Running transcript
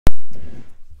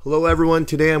Hello everyone,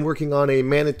 today I'm working on a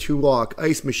Manitowoc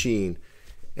Ice machine,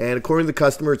 and according to the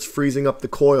customer it's freezing up the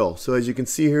coil. So as you can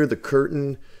see here, the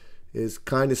curtain is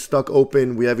kind of stuck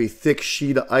open. We have a thick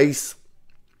sheet of ice.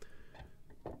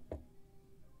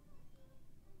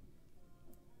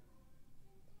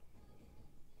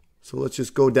 So let's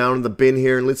just go down in the bin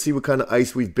here and let's see what kind of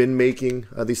ice we've been making.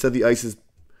 They said the ice has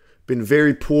been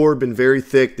very poor, been very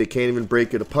thick. They can't even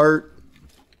break it apart.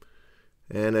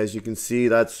 And as you can see,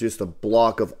 that's just a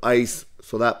block of ice.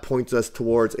 So that points us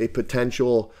towards a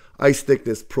potential ice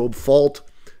thickness probe fault.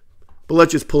 But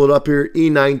let's just pull it up here.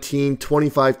 E19,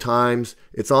 25 times.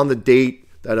 It's on the date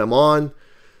that I'm on.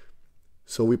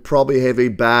 So we probably have a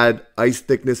bad ice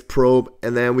thickness probe.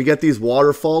 And then we get these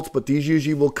water faults, but these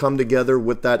usually will come together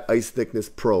with that ice thickness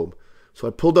probe. So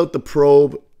I pulled out the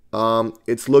probe.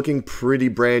 It's looking pretty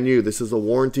brand new. This is a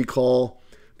warranty call,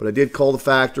 but I did call the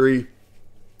factory.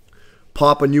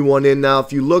 Pop a new one in. Now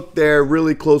if you look there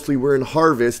really closely, we're in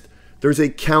harvest. There's a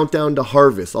countdown to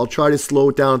harvest. I'll try to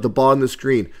slow it down at the bottom of the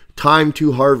screen. Time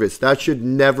to harvest. That should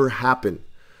never happen.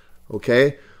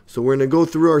 Okay, so we're going to go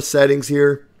through our settings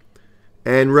here,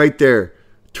 and right there,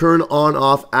 turn on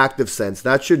off active sense.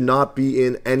 That should not be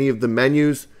in any of the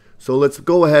menus. So let's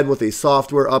go ahead with a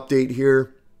software update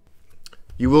here.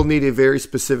 You will need a very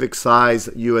specific size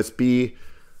USB.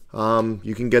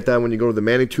 You can get that when you go to the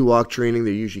Manitowoc training.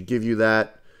 They usually give you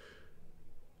that.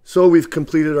 So we've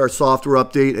completed our software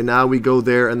update, and now we go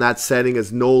there and that setting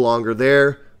is no longer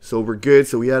there. So we're good.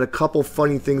 So we had a couple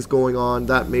funny things going on.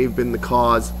 That may have been the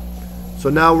cause. So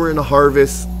now we're in a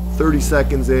harvest, 30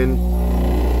 seconds in.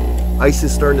 Ice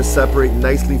is starting to separate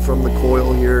nicely from the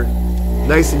coil here.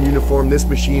 Nice and uniform. This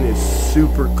machine is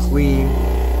super clean.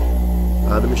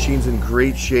 The machine's in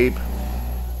great shape.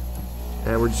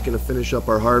 And we're just going to finish up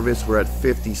our harvest. We're at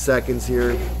 50 seconds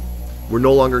here. We're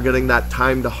no longer getting that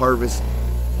time to harvest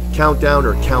countdown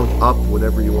or count up,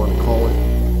 whatever you want to call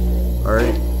it.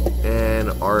 Alright,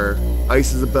 and our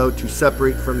ice is about to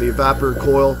separate from the evaporator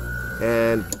coil.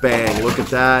 And bang, look at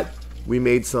that. We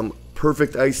made some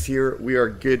perfect ice here. We are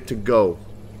good to go.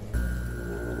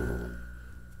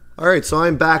 Alright, so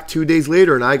I'm back 2 days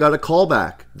later and I got a call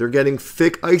back. They're getting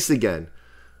thick ice again.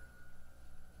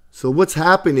 So what's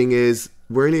happening is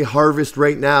we're in a harvest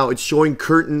right now. It's showing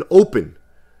curtain open.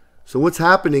 So what's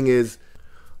happening is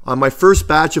on my first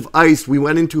batch of ice, we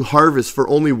went into harvest for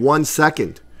only 1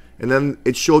 second. And then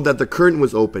it showed that the curtain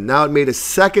was open. Now it made a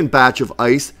second batch of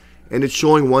ice and it's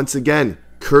showing once again,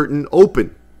 curtain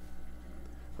open.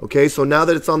 Okay, so now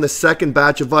that it's on the second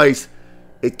batch of ice,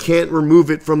 it can't remove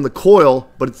it from the coil,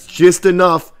 but it's just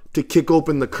enough to kick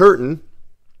open the curtain.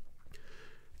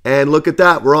 And look at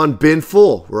that, we're on bin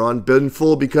full. We're on bin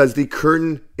full because the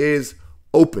curtain is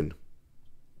open.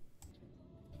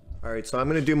 All right, so I'm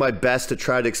gonna do my best to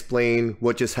try to explain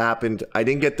what just happened. I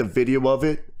didn't get the video of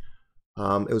it.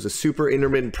 It was a super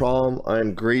intermittent problem.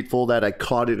 I'm grateful that I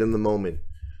caught it in the moment.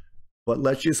 But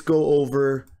let's just go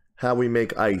over how we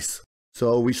make ice.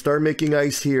 So we start making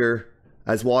ice here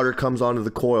as water comes onto the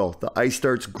coil. The ice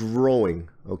starts growing,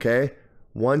 okay?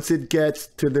 Once it gets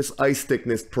to this ice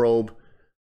thickness probe,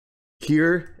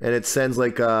 here, and it sends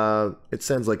like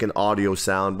an audio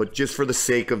sound, but just for the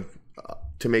sake of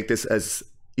to make this as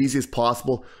easy as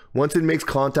possible, once it makes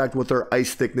contact with our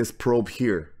ice thickness probe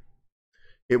here,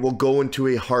 it will go into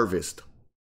a harvest.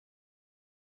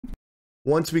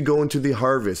 Once we go into the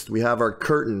harvest, we have our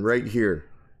curtain right here.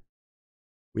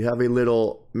 We have a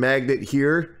little magnet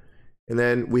here, and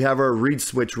then we have our reed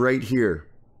switch right here.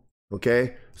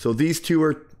 Okay, so these two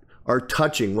are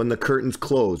touching when the curtain's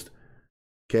closed.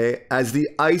 Okay, as the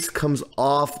ice comes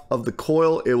off of the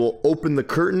coil, it will open the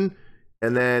curtain,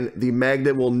 and then the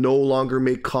magnet will no longer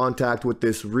make contact with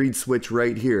this reed switch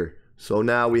right here. So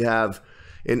now we have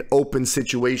an open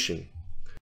situation.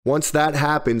 Once that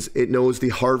happens, it knows the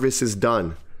harvest is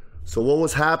done. So what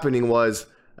was happening was,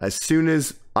 as soon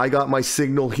as I got my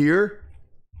signal here,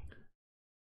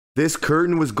 this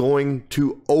curtain was going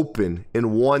to open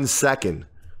in 1 second.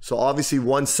 So obviously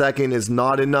 1 second is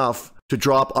not enough to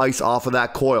drop ice off of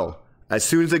that coil. As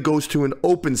soon as it goes to an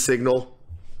open signal,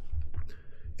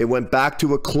 it went back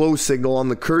to a closed signal on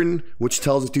the curtain, which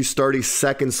tells it to start a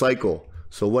second cycle.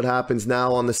 So what happens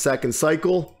now on the second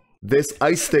cycle? This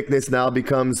ice thickness now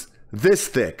becomes this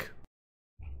thick.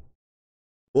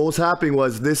 What was happening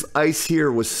was this ice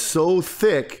here was so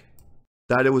thick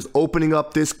that it was opening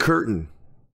up this curtain,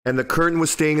 and the curtain was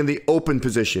staying in the open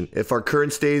position. If our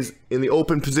curtain stays in the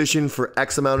open position for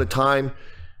X amount of time,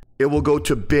 it will go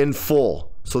to bin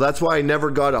full. So that's why I never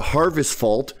got a harvest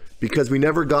fault, because we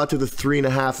never got to the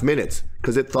 3.5 minutes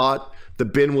because it thought the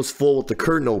bin was full with the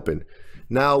curtain open.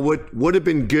 Now, what would have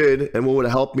been good and what would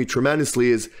have helped me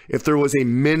tremendously is if there was a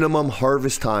minimum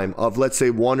harvest time of, let's say,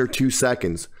 1 or 2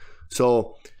 seconds.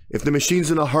 So if the machine's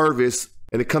in a harvest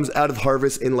and it comes out of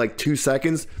harvest in like 2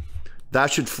 seconds,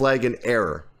 that should flag an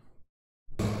error.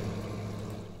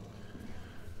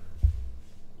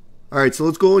 All right, so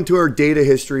let's go into our data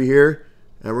history here,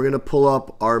 and we're gonna pull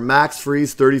up our max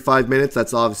freeze, 35 minutes.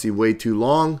 That's obviously way too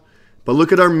long, but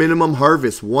look at our minimum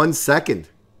harvest, 1 second.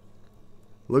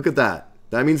 Look at that.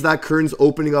 That means that curtain's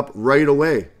opening up right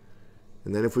away.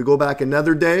 And then if we go back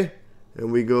another day and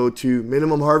we go to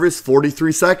minimum harvest,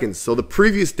 43 seconds. So the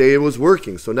previous day it was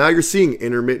working. So now you're seeing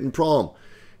intermittent problem.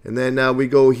 And then now we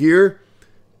go here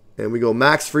and we go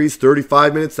max freeze,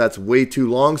 35 minutes. That's way too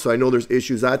long. So I know there's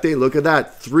issues that day. Look at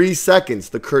that. 3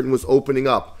 seconds the curtain was opening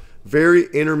up. Very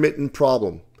intermittent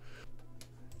problem.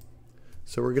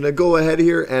 So we're going to go ahead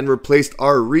here and replace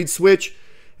our reed switch.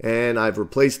 And I've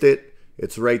replaced it.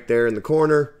 It's right there in the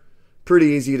corner. Pretty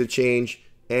easy to change.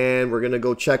 And we're going to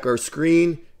go check our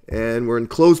screen. And we're in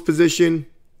closed position.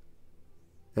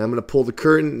 And I'm going to pull the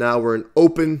curtain. Now we're in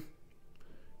open.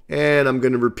 And I'm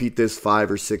going to repeat this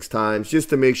 5 or 6 times just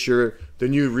to make sure the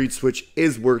new reed switch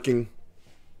is working.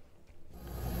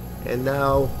 And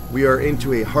now we are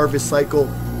into a harvest cycle.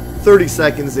 30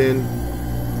 seconds in.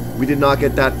 We did not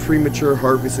get that premature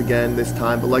harvest again this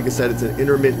time. But like I said, it's an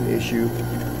intermittent issue.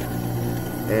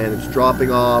 And it's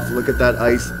dropping off. Look at that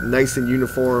ice. Nice and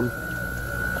uniform.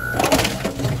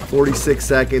 46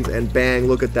 seconds and bang,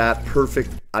 look at that.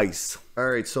 Perfect ice.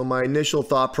 Alright, so my initial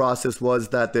thought process was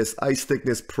that this ice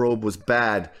thickness probe was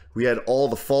bad. We had all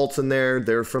the faults in there.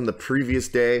 They're from the previous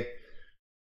day.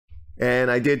 And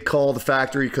I did call the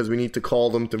factory because we need to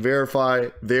call them to verify.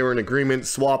 They were in agreement,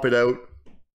 swap it out.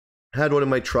 Had one in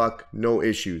my truck, no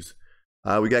issues.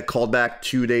 We got called back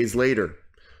 2 days later.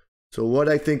 So what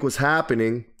I think was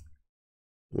happening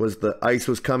was the ice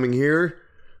was coming here.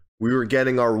 We were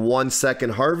getting our 1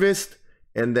 second harvest,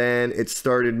 and then it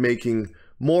started making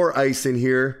more ice in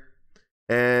here,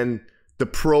 and the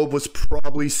probe was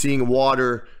probably seeing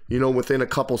water, you know, within a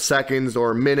couple seconds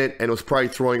or a minute, and it was probably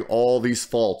throwing all these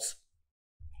faults.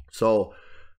 So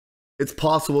it's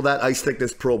possible that ice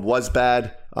thickness probe was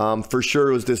bad. For sure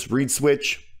it was this reed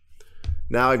switch.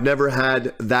 Now I've never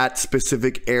had that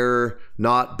specific error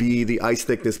not be the ice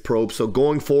thickness probe. So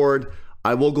going forward,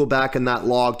 I will go back in that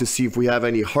log to see if we have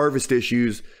any harvest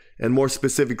issues, and more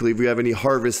specifically, if we have any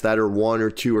harvests that are 1 or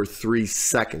 2 or 3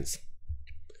 seconds.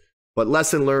 But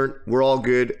lesson learned, we're all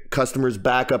good. Customers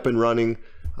back up and running.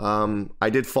 I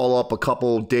did follow up a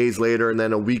couple days later and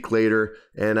then a week later,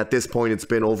 and at this point it's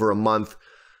been over a month.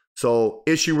 So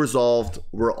issue resolved,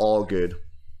 we're all good.